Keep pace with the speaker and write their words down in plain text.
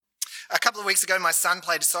A couple of weeks ago, my son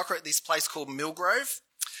played soccer at this place called Millgrove.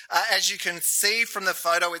 As you can see from the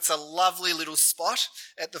photo, it's a lovely little spot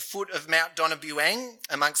at the foot of Mount Donabuang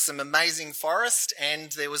amongst some amazing forest,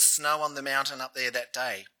 and there was snow on the mountain up there that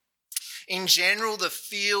day. In general, the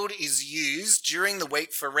field is used during the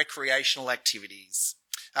week for recreational activities.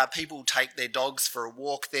 People take their dogs for a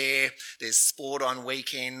walk there. There's sport on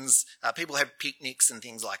weekends. People have picnics and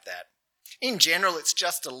things like that. In general, it's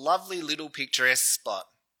just a lovely little picturesque spot.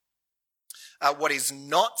 What is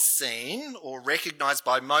not seen or recognised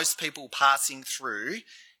by most people passing through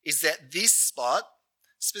is that this spot,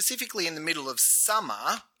 specifically in the middle of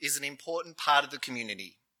summer, is an important part of the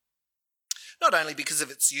community. Not only because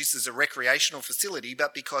of its use as a recreational facility,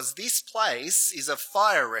 but because this place is a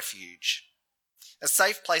fire refuge, a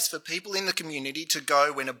safe place for people in the community to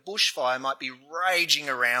go when a bushfire might be raging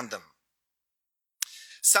around them.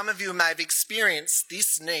 Some of you may have experienced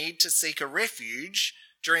this need to seek a refuge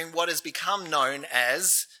during what has become known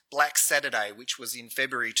as Black Saturday, which was in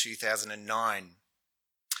February 2009.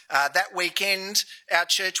 That weekend, our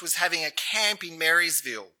church was having a camp in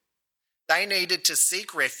Marysville. They needed to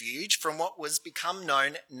seek refuge from what was become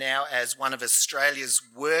known now as one of Australia's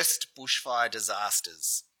worst bushfire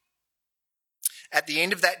disasters. At the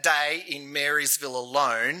end of that day in Marysville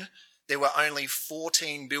alone, there were only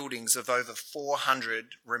 14 buildings of over 400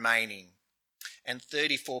 remaining, and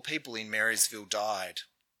 34 people in Marysville died.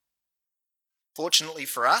 Fortunately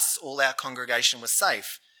for us, all our congregation was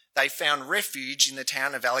safe. They found refuge in the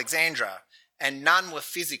town of Alexandra, and none were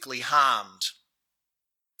physically harmed.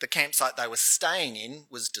 The campsite they were staying in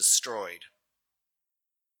was destroyed.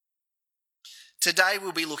 Today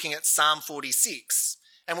we'll be looking at Psalm 46,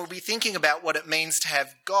 and we'll be thinking about what it means to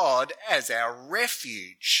have God as our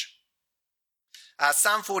refuge.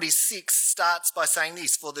 Psalm 46 starts by saying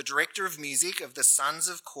this: "For the director of music of the sons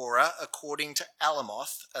of Korah, according to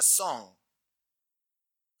Alamoth, a song."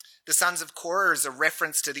 The sons of Korah is a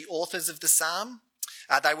reference to the authors of the psalm.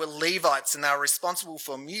 They were Levites and they were responsible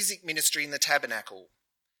for music ministry in the tabernacle.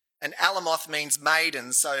 And Alamoth means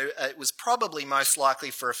maiden, so it was probably most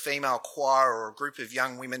likely for a female choir or a group of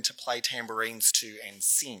young women to play tambourines to and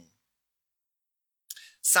sing.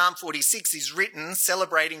 Psalm 46 is written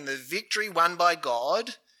celebrating the victory won by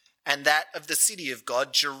God and that of the city of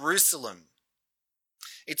God, Jerusalem.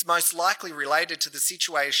 It's most likely related to the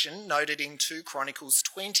situation noted in 2 Chronicles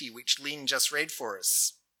 20, which Lynn just read for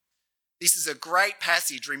us. This is a great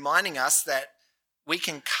passage reminding us that we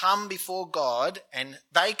can come before God, and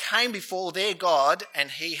they came before their God,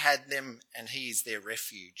 and he had them, and he is their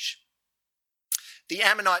refuge. The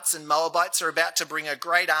Ammonites and Moabites are about to bring a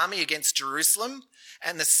great army against Jerusalem,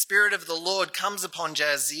 and the Spirit of the Lord comes upon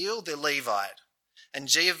Jaziel the Levite. And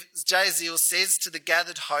Jaziel says to the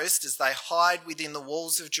gathered host as they hide within the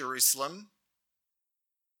walls of Jerusalem,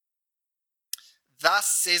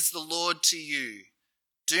 "Thus says the Lord to you,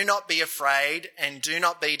 do not be afraid and do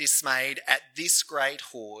not be dismayed at this great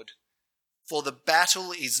horde, for the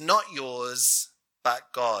battle is not yours,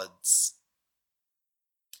 but God's."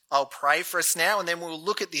 I'll pray for us now, and then we'll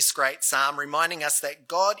look at this great psalm, reminding us that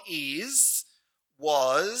God is,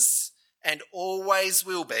 was, and always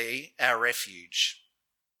will be our refuge.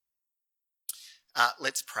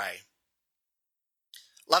 Let's pray.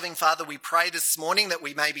 Loving Father, we pray this morning that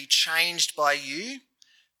we may be changed by you,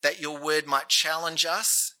 that your word might challenge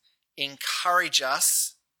us, encourage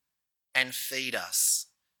us, and feed us.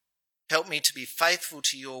 Help me to be faithful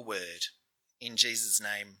to your word. In Jesus'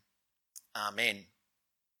 name, amen.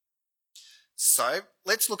 So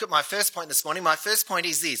let's look at my first point this morning. My first point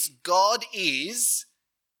is this: God is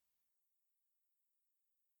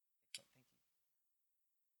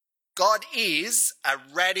a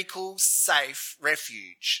radical, safe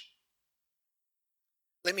refuge.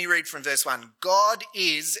 Let me read from verse 1. God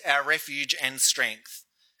is our refuge and strength,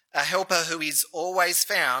 a helper who is always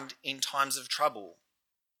found in times of trouble.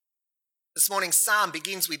 This morning's psalm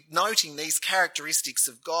begins with noting these characteristics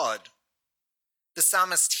of God. The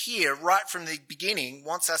psalmist here, right from the beginning,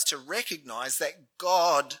 wants us to recognise that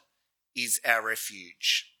God is our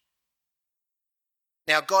refuge.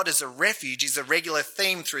 Now, God as a refuge is a regular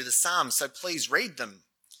theme through the Psalms, so please read them.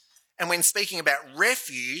 And when speaking about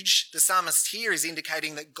refuge, the psalmist here is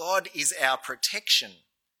indicating that God is our protection,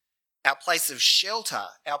 our place of shelter,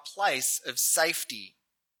 our place of safety.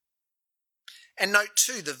 And note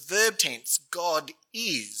too, the verb tense, God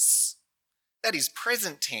is. That is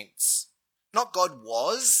present tense. Not God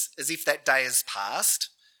was, as if that day has passed.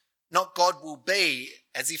 Not God will be,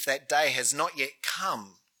 as if that day has not yet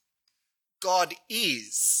come. God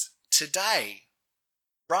is today,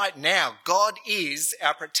 right now. God is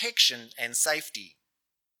our protection and safety.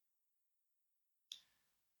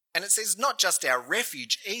 And it says not just our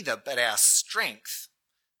refuge either, but our strength.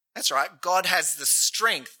 That's right, God has the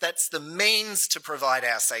strength. That's the means to provide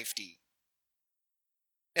our safety.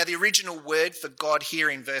 Now, the original word for God here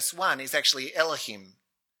in verse 1 is actually Elohim.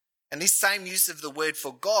 And this same use of the word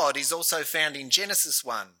for God is also found in Genesis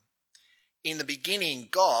 1. In the beginning,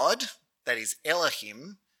 God, that is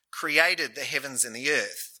Elohim, created the heavens and the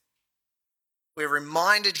earth. We're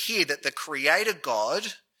reminded here that the Creator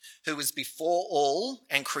God, who was before all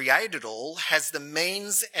and created all, has the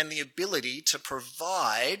means and the ability to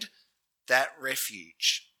provide that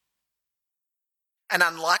refuge. And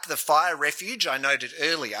unlike the fire refuge I noted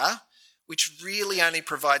earlier, which really only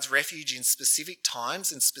provides refuge in specific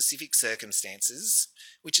times and specific circumstances,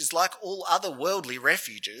 which is like all other worldly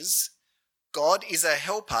refuges, God is a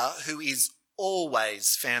helper who is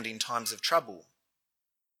always found in times of trouble.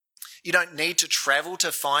 You don't need to travel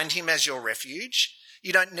to find him as your refuge.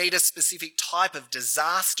 You don't need a specific type of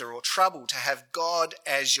disaster or trouble to have God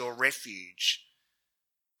as your refuge.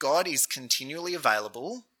 God is continually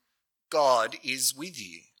available. God is with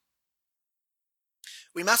you.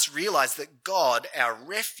 We must realize that God, our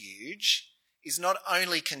refuge, is not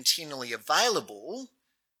only continually available,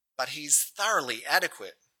 but he's thoroughly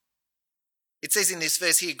adequate. It says in this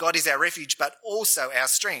verse here, God is our refuge, but also our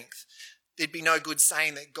strength. There'd be no good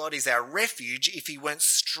saying that God is our refuge if he weren't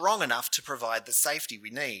strong enough to provide the safety we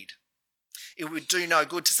need. It would do no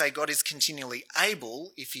good to say God is continually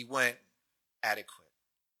able if he weren't adequate.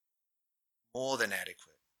 More than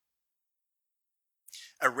adequate.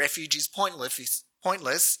 A refuge is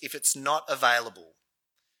pointless if it's not available.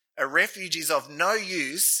 A refuge is of no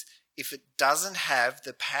use if it doesn't have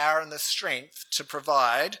the power and the strength to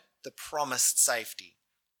provide the promised safety.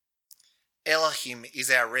 Elohim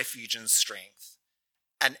is our refuge and strength,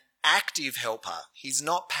 an active helper. He's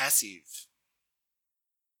not passive.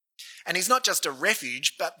 And he's not just a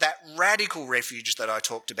refuge, but that radical refuge that I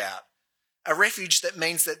talked about. A refuge that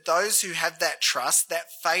means that those who have that trust,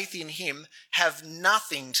 that faith in him, have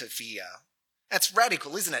nothing to fear. That's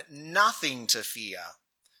radical, isn't it? Nothing to fear.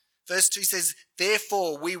 Verse 2 says,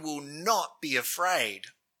 therefore we will not be afraid.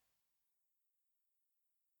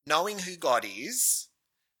 Knowing who God is,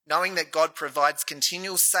 knowing that God provides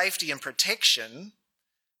continual safety and protection,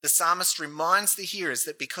 the psalmist reminds the hearers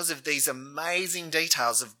that because of these amazing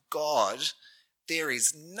details of God, there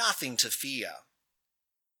is nothing to fear.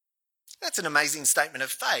 That's an amazing statement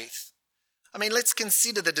of faith. I mean, let's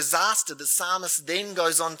consider the disaster the psalmist then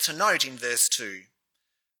goes on to note in verse 2.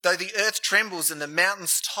 Though the earth trembles and the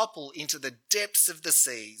mountains topple into the depths of the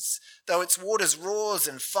seas, though its waters roars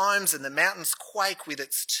and foams and the mountains quake with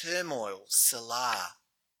its turmoil, Selah.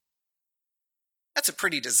 That's a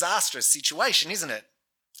pretty disastrous situation, isn't it?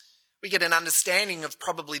 We get an understanding of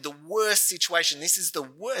probably the worst situation. This is the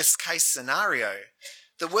worst case scenario.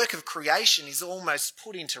 The work of creation is almost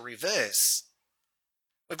put into reverse.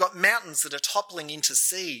 We've got mountains that are toppling into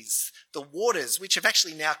seas. The waters, which have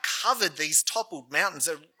actually now covered these toppled mountains,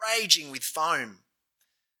 are raging with foam.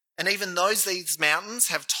 And even though these mountains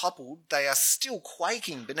have toppled, they are still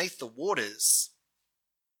quaking beneath the waters.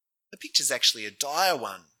 The picture's actually a dire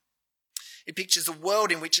one. It pictures a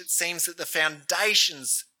world in which it seems that the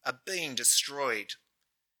foundations are being destroyed.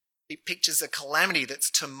 It pictures a calamity that's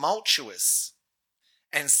tumultuous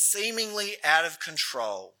and seemingly out of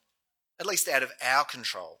control, at least out of our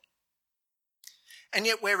control. And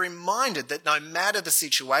yet we're reminded that no matter the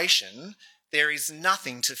situation, there is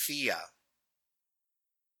nothing to fear.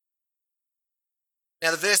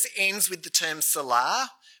 Now the verse ends with the term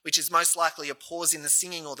Selah, which is most likely a pause in the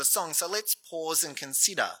singing or the song. So let's pause and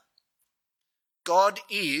consider. God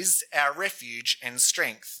is our refuge and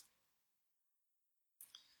strength.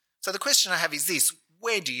 So the question I have is this: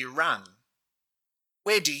 where do you run?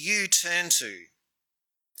 Where do you turn to?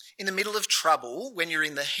 In the middle of trouble, when you're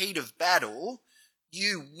in the heat of battle,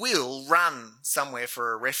 you will run somewhere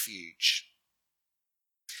for a refuge.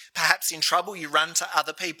 Perhaps in trouble you run to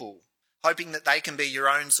other people, hoping that they can be your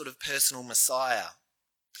own sort of personal Messiah.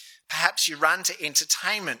 Perhaps you run to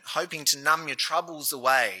entertainment, hoping to numb your troubles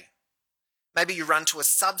away. Maybe you run to a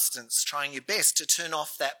substance, trying your best to turn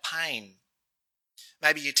off that pain.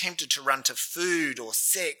 Maybe you're tempted to run to food or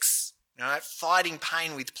sex, fighting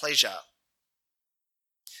pain with pleasure.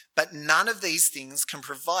 But none of these things can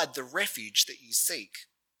provide the refuge that you seek.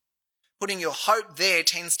 Putting your hope there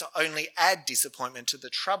tends to only add disappointment to the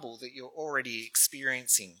trouble that you're already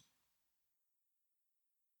experiencing.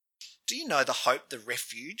 Do you know the hope, the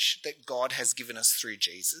refuge that God has given us through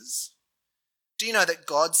Jesus? Do you know that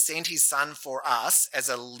God sent his Son for us as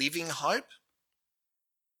a living hope?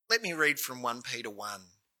 Let me read from 1 Peter 1.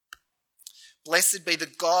 Blessed be the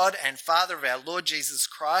God and Father of our Lord Jesus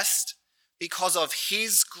Christ. Because of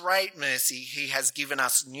his great mercy, he has given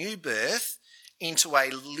us new birth into a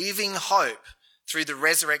living hope through the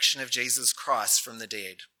resurrection of Jesus Christ from the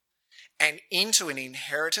dead, and into an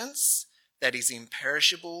inheritance that is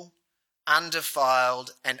imperishable,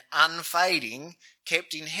 undefiled, and unfading,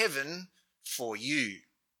 kept in heaven for you.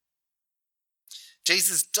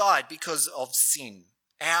 Jesus died because of sin,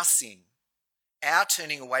 our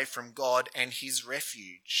turning away from God and his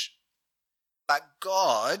refuge. But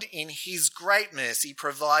God, in his great mercy,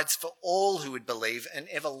 provides for all who would believe an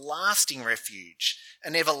everlasting refuge,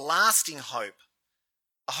 an everlasting hope,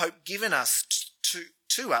 a hope given us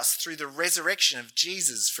to us through the resurrection of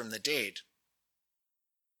Jesus from the dead.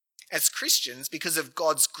 As Christians, because of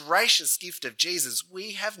God's gracious gift of Jesus,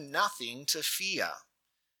 we have nothing to fear.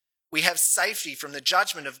 We have safety from the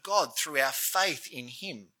judgment of God through our faith in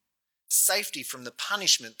him, safety from the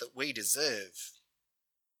punishment that we deserve.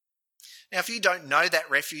 Now, if you don't know that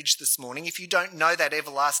refuge this morning, if you don't know that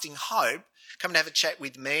everlasting hope, come and have a chat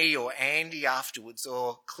with me or Andy afterwards,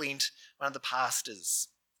 or Clint, one of the pastors.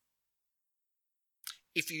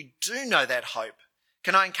 If you do know that hope,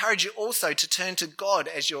 can I encourage you also to turn to God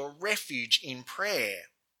as your refuge in prayer?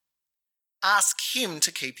 Ask him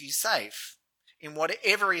to keep you safe in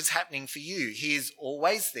whatever is happening for you. He is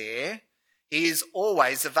always there. He is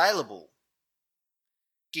always available.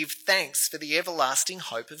 Give thanks for the everlasting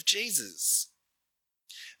hope of Jesus.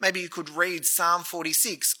 Maybe you could read Psalm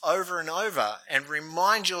 46 over and over and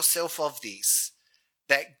remind yourself of this,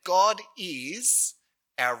 that God is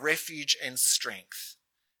our refuge and strength,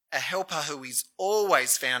 a helper who is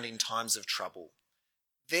always found in times of trouble.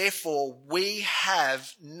 Therefore, we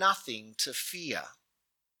have nothing to fear.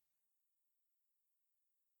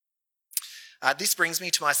 This brings me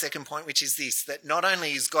to my second point, which is this, that not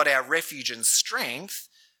only is God our refuge and strength,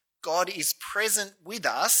 God is present with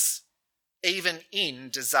us even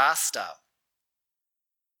in disaster.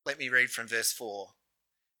 Let me read from verse 4.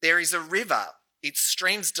 There is a river, its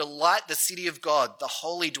streams delight the city of God, the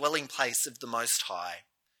holy dwelling place of the Most High.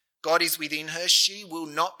 God is within her, she will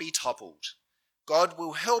not be toppled. God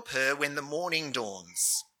will help her when the morning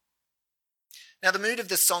dawns. Now the mood of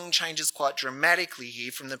the song changes quite dramatically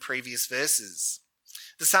here from the previous verses.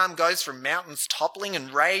 The psalm goes from mountains toppling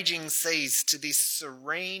and raging seas to this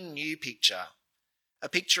serene new picture, a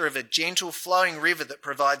picture of a gentle flowing river that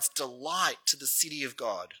provides delight to the city of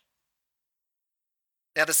God.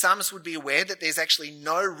 Now the psalmist would be aware that there's actually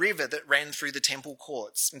no river that ran through the temple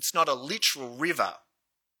courts. It's not a literal river.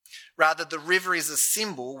 Rather, the river is a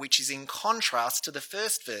symbol which is in contrast to the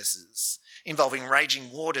first verses, involving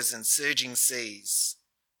raging waters and surging seas.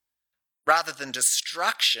 Rather than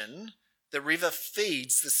destruction, the river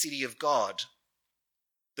feeds the city of God.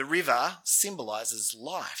 The river symbolises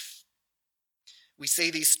life. We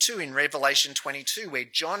see this too in Revelation 22, where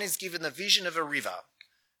John is given the vision of a river.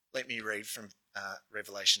 Let me read from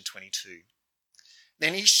Revelation 22.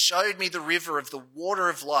 Then he showed me the river of the water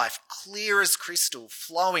of life, clear as crystal,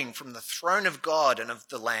 flowing from the throne of God and of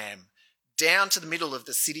the Lamb, down to the middle of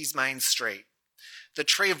the city's main street. The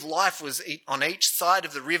tree of life was on each side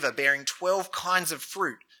of the river, bearing 12 kinds of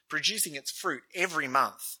fruit, producing its fruit every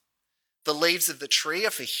month. The leaves of the tree are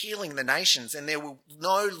for healing the nations, and there will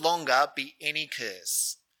no longer be any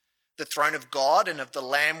curse. The throne of God and of the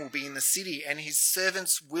Lamb will be in the city, and his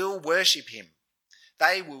servants will worship him.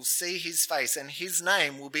 They will see his face, and his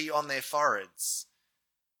name will be on their foreheads.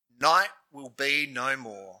 Night will be no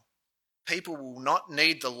more. People will not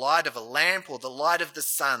need the light of a lamp or the light of the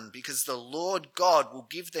sun, because the Lord God will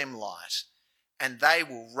give them light, and they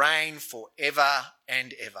will reign forever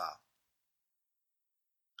and ever.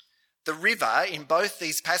 The river in both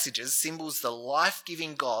these passages symbols the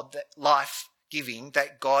life-giving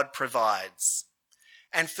that God provides,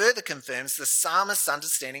 and further confirms the psalmist's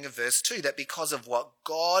understanding of verse 2, that because of what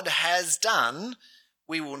God has done,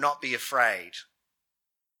 we will not be afraid.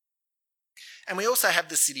 And we also have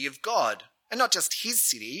the city of God, and not just his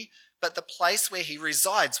city, but the place where he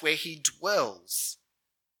resides, where he dwells.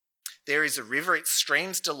 There is a river, its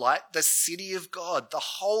streams delight the city of God, the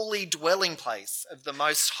holy dwelling place of the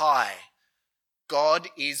Most High. God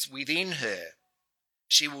is within her.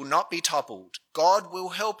 She will not be toppled. God will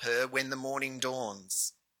help her when the morning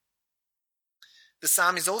dawns. The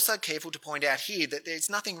psalm is also careful to point out here that there's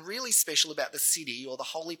nothing really special about the city or the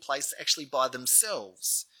holy place actually by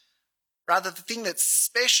themselves. Rather, the thing that's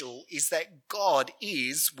special is that God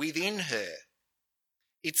is within her.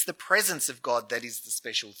 It's the presence of God that is the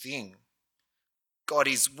special thing. God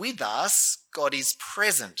is with us. God is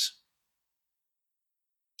present.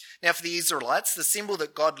 Now, for the Israelites, the symbol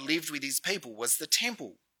that God lived with his people was the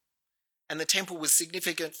temple. And the temple was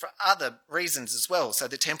significant for other reasons as well. So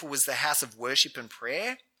the temple was the house of worship and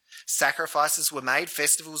prayer. Sacrifices were made,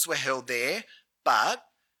 festivals were held there. But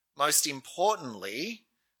most importantly,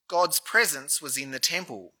 God's presence was in the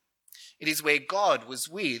temple. It is where God was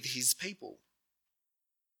with his people.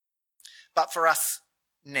 But for us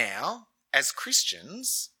now, as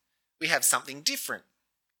Christians, we have something different,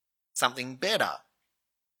 something better.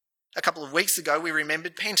 A couple of weeks ago, we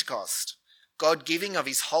remembered Pentecost, God giving of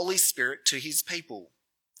his Holy Spirit to his people.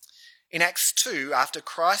 In Acts 2, after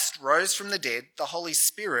Christ rose from the dead, the Holy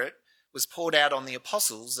Spirit was poured out on the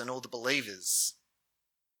apostles and all the believers.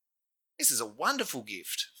 This is a wonderful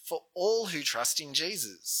gift for all who trust in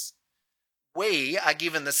Jesus. We are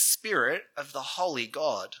given the Spirit of the Holy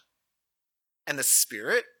God. And the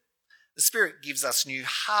Spirit gives us new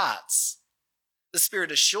hearts. The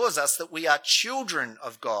Spirit assures us that we are children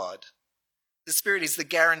of God. The Spirit is the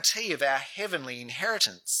guarantee of our heavenly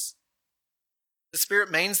inheritance. The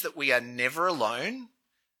Spirit means that we are never alone,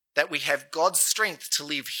 that we have God's strength to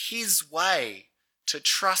live his way, to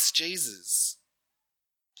trust Jesus.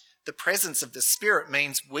 The presence of the Spirit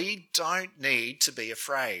means we don't need to be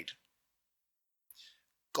afraid.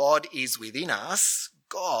 God is within us.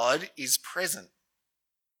 God is present.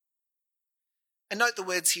 And note the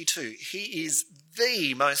words here too. He is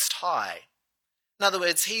the Most High. In other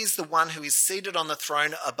words, he is the one who is seated on the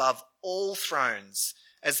throne above all thrones,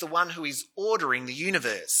 as the one who is ordering the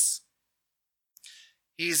universe.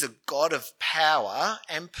 He is a God of power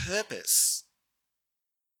and purpose.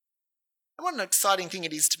 And what an exciting thing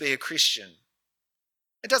it is to be a Christian.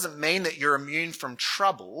 It doesn't mean that you're immune from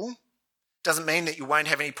trouble. It doesn't mean that you won't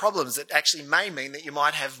have any problems. It actually may mean that you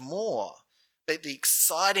might have more. But the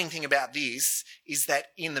exciting thing about this is that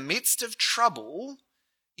in the midst of trouble,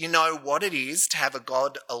 you know what it is to have a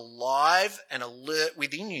God alive and alert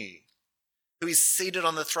within you, who is seated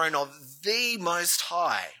on the throne of the Most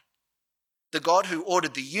High. The God who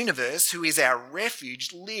ordered the universe, who is our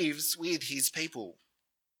refuge, lives with his people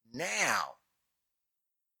now.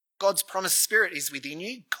 God's promised Spirit is within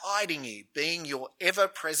you, guiding you, being your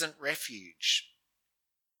ever-present refuge.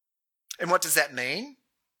 And what does that mean?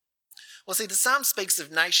 Well, see, the psalm speaks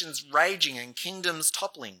of nations raging and kingdoms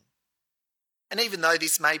toppling. And even though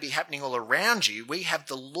this may be happening all around you, we have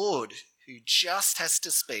the Lord who just has to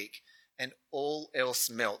speak and all else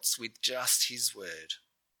melts with just his word.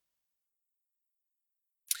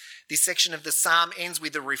 This section of the psalm ends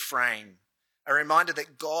with a refrain, a reminder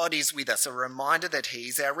that God is with us, a reminder that he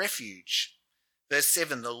is our refuge. Verse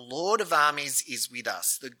 7, the Lord of armies is with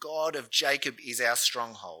us. The God of Jacob is our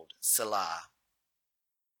stronghold. Selah.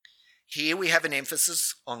 Here we have an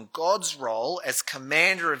emphasis on God's role as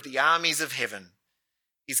commander of the armies of heaven,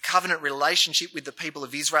 his covenant relationship with the people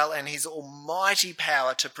of Israel, and his almighty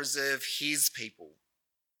power to preserve his people.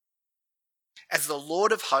 As the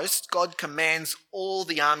Lord of hosts, God commands all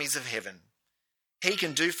the armies of heaven. He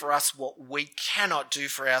can do for us what we cannot do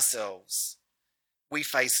for ourselves. We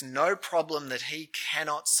face no problem that he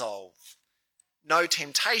cannot solve, no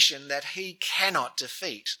temptation that he cannot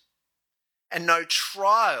defeat, and no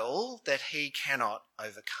trial that he cannot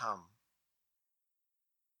overcome.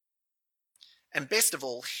 And best of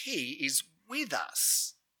all, he is with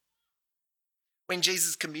us. When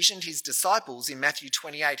Jesus commissioned his disciples in Matthew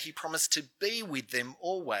 28, he promised to be with them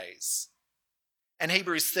always. And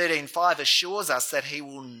Hebrews 13:5 assures us that he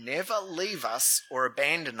will never leave us or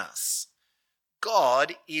abandon us.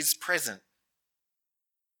 God is present.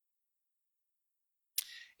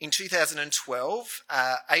 In 2012,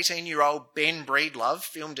 18-year-old Ben Breedlove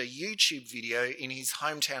filmed a YouTube video in his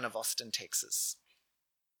hometown of Austin, Texas.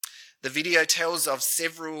 The video tells of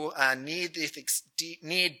several near-death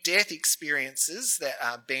experiences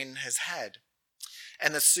that Ben has had,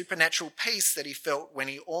 and the supernatural peace that he felt when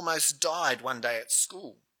he almost died one day at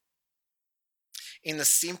school. In the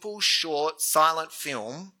simple, short, silent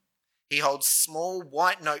film, he holds small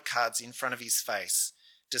white note cards in front of his face,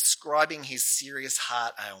 describing his serious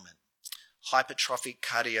heart ailment, hypertrophic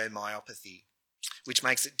cardiomyopathy, which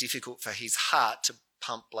makes it difficult for his heart to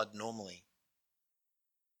pump blood normally.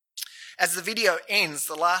 As the video ends,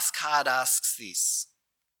 the last card asks this: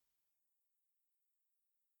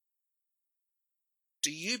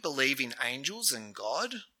 do you believe in angels and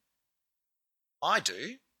God? I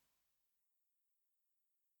do.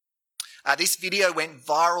 This video went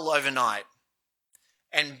viral overnight.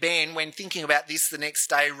 And Ben, when thinking about this the next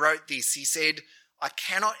day, wrote this. He said, I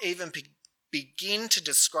cannot even begin to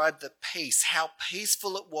describe the peace, how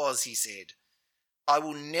peaceful it was, he said. I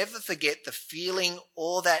will never forget the feeling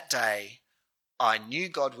or that day. I knew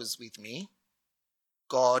God was with me.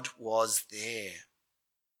 God was there.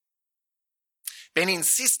 Ben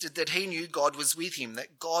insisted that he knew God was with him,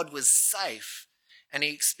 that God was safe, and he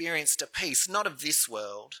experienced a peace, not of this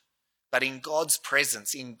world, but in God's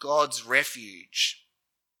presence, in God's refuge.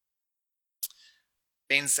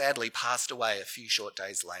 Ben sadly passed away a few short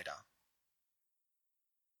days later.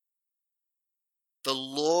 The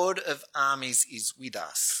Lord of armies is with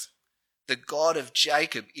us. The God of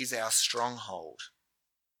Jacob is our stronghold.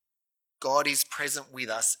 God is present with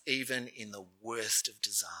us even in the worst of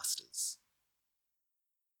disasters.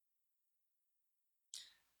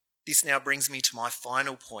 This now brings me to my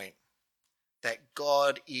final point, that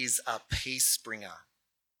God is a peace bringer.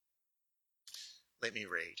 Let me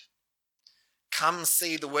read. Come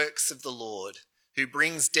see the works of the Lord, who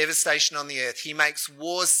brings devastation on the earth. He makes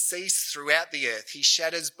wars cease throughout the earth. He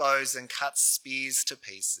shatters bows and cuts spears to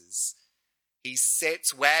pieces. He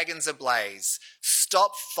sets wagons ablaze.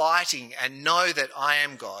 Stop fighting and know that I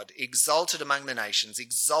am God, exalted among the nations,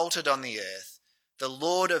 exalted on the earth. The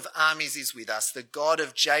Lord of armies is with us. The God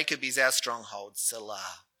of Jacob is our stronghold.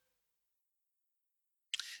 Selah.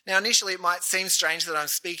 Now, initially, it might seem strange that I'm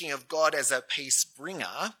speaking of God as a peace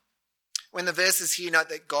bringer, when the verses here note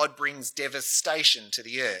that God brings devastation to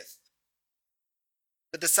the earth.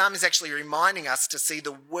 But the psalm is actually reminding us to see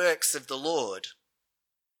the works of the Lord.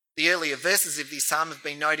 The earlier verses of this psalm have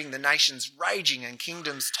been noting the nations raging and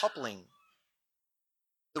kingdoms toppling.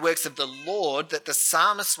 The works of the Lord that the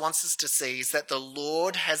psalmist wants us to see is that the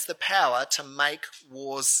Lord has the power to make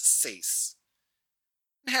wars cease.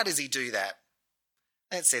 And how does he do that?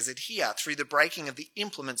 And it says it here, through the breaking of the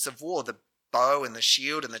implements of war, the bow and the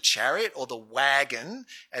shield and the chariot, or the wagon,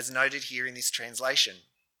 as noted here in this translation.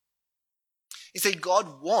 You see,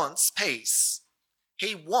 God wants peace.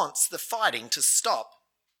 He wants the fighting to stop.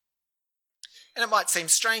 And it might seem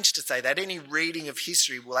strange to say that. Any reading of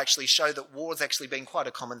history will actually show that war has actually been quite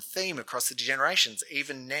a common theme across the generations,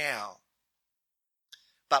 even now.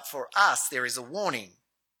 But for us, there is a warning: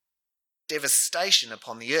 devastation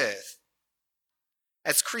upon the earth.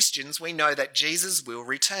 As Christians, we know that Jesus will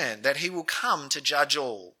return, that he will come to judge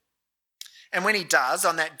all. And when he does,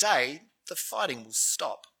 on that day, the fighting will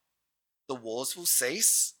stop. The wars will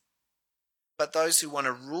cease. But those who want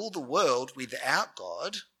to rule the world without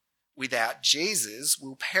God, without Jesus,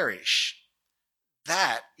 will perish.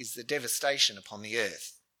 That is the devastation upon the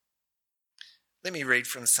earth. Let me read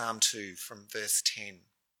from Psalm 2, from verse 10.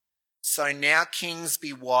 So now, kings,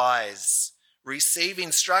 be wise. Receive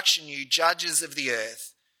instruction, you judges of the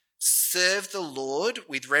earth. Serve the Lord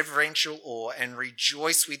with reverential awe and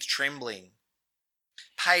rejoice with trembling.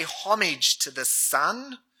 Pay homage to the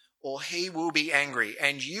Son, or he will be angry,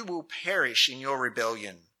 and you will perish in your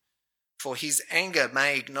rebellion. For his anger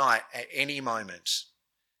may ignite at any moment.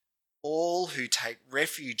 All who take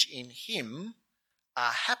refuge in him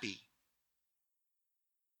are happy.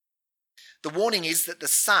 The warning is that the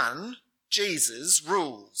Son, Jesus,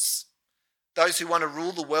 rules. Those who want to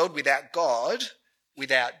rule the world without God,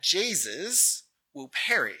 without Jesus, will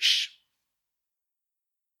perish.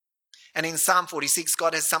 And in Psalm 46,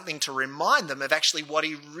 God has something to remind them of actually what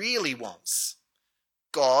he really wants.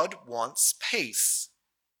 God wants peace.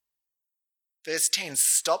 Verse 10,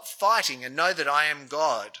 stop fighting and know that I am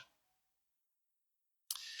God.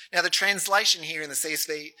 Now, the translation here in the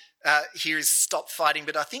CSV here is stop fighting,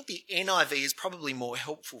 but I think the NIV is probably more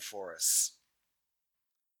helpful for us.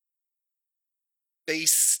 Be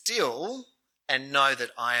still and know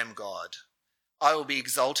that I am God. I will be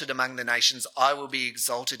exalted among the nations. I will be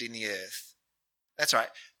exalted in the earth. That's right.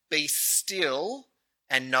 Be still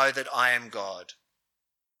and know that I am God.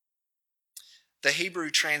 The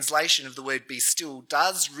Hebrew translation of the word be still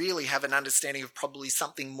does really have an understanding of probably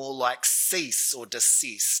something more like cease or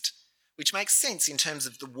desist, which makes sense in terms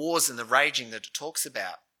of the wars and the raging that it talks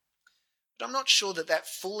about. But I'm not sure that that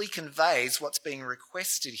fully conveys what's being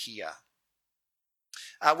requested here.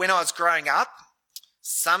 When I was growing up,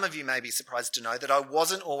 some of you may be surprised to know that I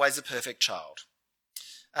wasn't always a perfect child.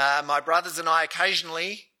 My brothers and I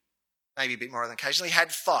occasionally, maybe a bit more than occasionally,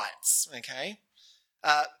 had fights, okay?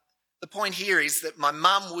 The point here is that my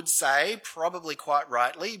mum would say, probably quite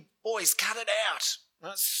rightly, boys, cut it out.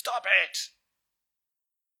 Stop it.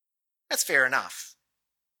 That's fair enough.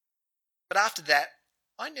 But after that,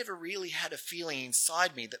 I never really had a feeling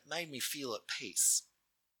inside me that made me feel at peace.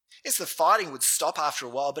 Yes, the fighting would stop after a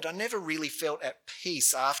while, but I never really felt at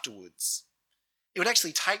peace afterwards. It would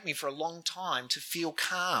actually take me for a long time to feel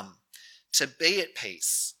calm, to be at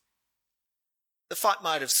peace. The fight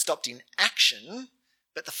might have stopped in action,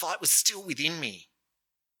 but the fight was still within me.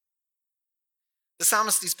 The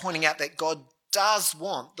psalmist is pointing out that God does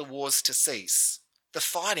want the wars to cease, the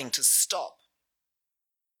fighting to stop.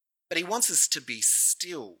 But he wants us to be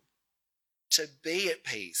still, to be at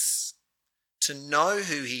peace, to know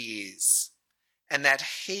who he is, and that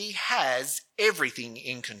he has everything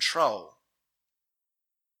in control.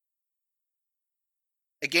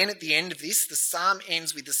 Again, at the end of this, the psalm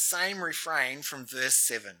ends with the same refrain from verse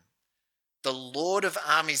 7. The Lord of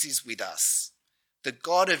armies is with us. The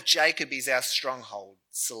God of Jacob is our stronghold,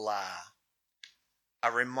 Selah.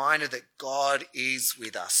 A reminder that God is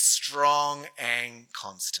with us, strong and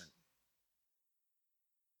constant.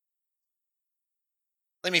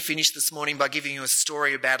 Let me finish this morning by giving you a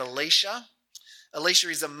story about Alicia. Alicia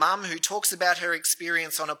is a mum who talks about her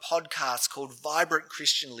experience on a podcast called Vibrant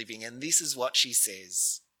Christian Living, and this is what she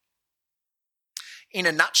says. In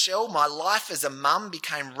a nutshell, my life as a mum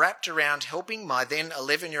became wrapped around helping my then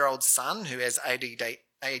 11-year-old son, who has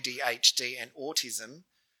ADHD and autism,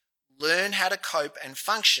 learn how to cope and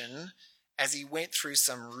function as he went through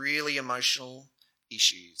some really emotional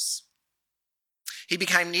issues. He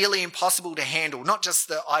became nearly impossible to handle, not just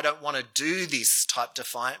the I don't want to do this type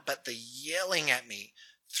defiant, but the yelling at me,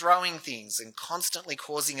 throwing things and constantly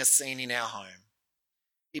causing a scene in our home.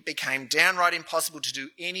 It became downright impossible to do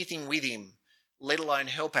anything with him, let alone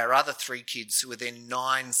help our other 3 kids who were then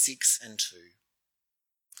 9, 6 and 2.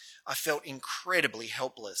 I felt incredibly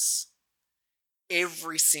helpless.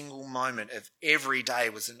 Every single moment of every day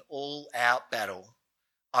was an all-out battle.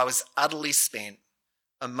 I was utterly spent,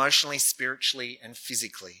 emotionally, spiritually and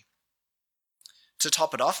physically. To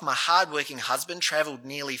top it off, my hard-working husband travelled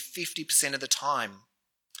nearly 50% of the time.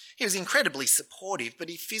 He was incredibly supportive, but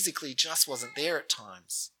he physically just wasn't there at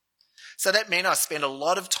times. So that meant I spent a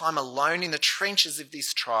lot of time alone in the trenches of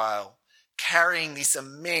this trial, carrying this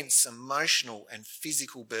immense emotional and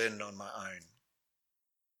physical burden on my own.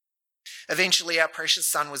 Eventually, our precious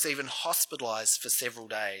son was even hospitalised for several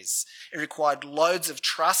days. It required loads of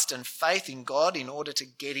trust and faith in God in order to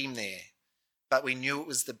get him there, but we knew it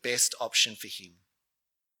was the best option for him.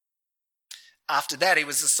 After that, he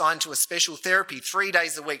was assigned to a special therapy 3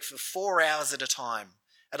 days a week for 4 hours at a time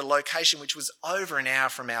at a location which was over an hour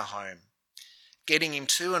from our home. Getting him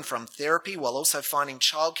to and from therapy while also finding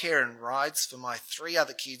childcare and rides for my 3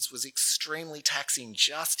 other kids was extremely taxing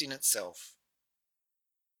just in itself.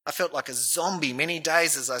 I felt like a zombie many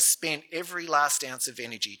days as I spent every last ounce of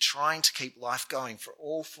energy trying to keep life going for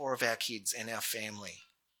all 4 of our kids and our family.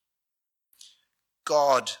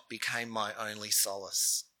 God became my only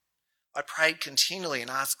solace. I prayed continually and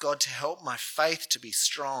asked God to help my faith to be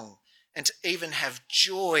strong and to even have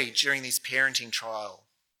joy during this parenting trial.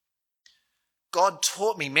 God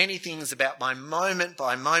taught me many things about my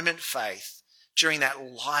moment-by-moment faith during that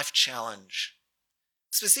life challenge.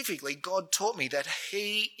 Specifically, God taught me that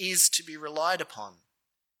he is to be relied upon.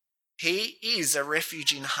 He is a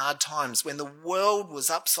refuge in hard times. When the world was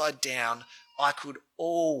upside down, I could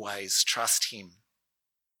always trust him.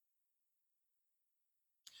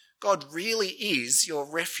 God really is your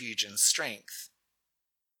refuge and strength.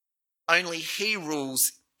 Only he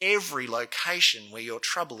rules every location where your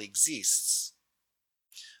trouble exists.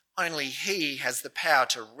 Only he has the power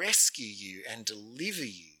to rescue you and deliver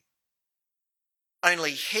you.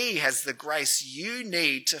 Only he has the grace you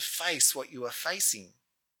need to face what you are facing.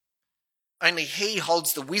 Only he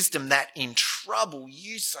holds the wisdom that in trouble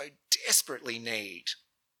you so desperately need.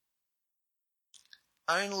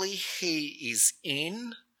 Only he is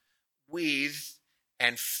in, with,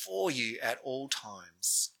 and for you at all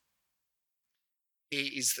times. He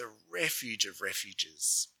is the refuge of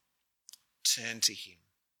refuges. Turn to him.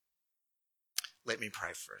 Let me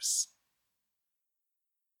pray for us.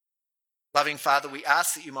 Loving Father, we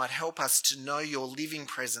ask that you might help us to know your living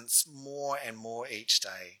presence more and more each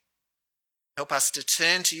day. Help us to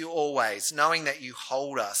turn to you always, knowing that you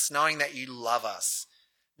hold us, knowing that you love us,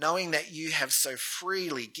 knowing that you have so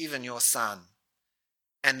freely given your Son,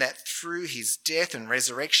 and that through his death and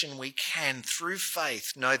resurrection we can, through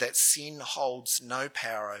faith, know that sin holds no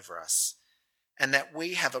power over us, and that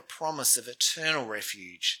we have a promise of eternal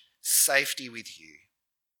refuge, safety with you.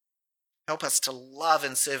 Help us to love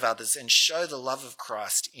and serve others and show the love of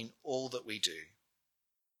Christ in all that we do.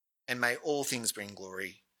 And may all things bring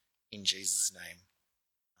glory in Jesus' name.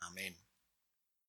 Amen.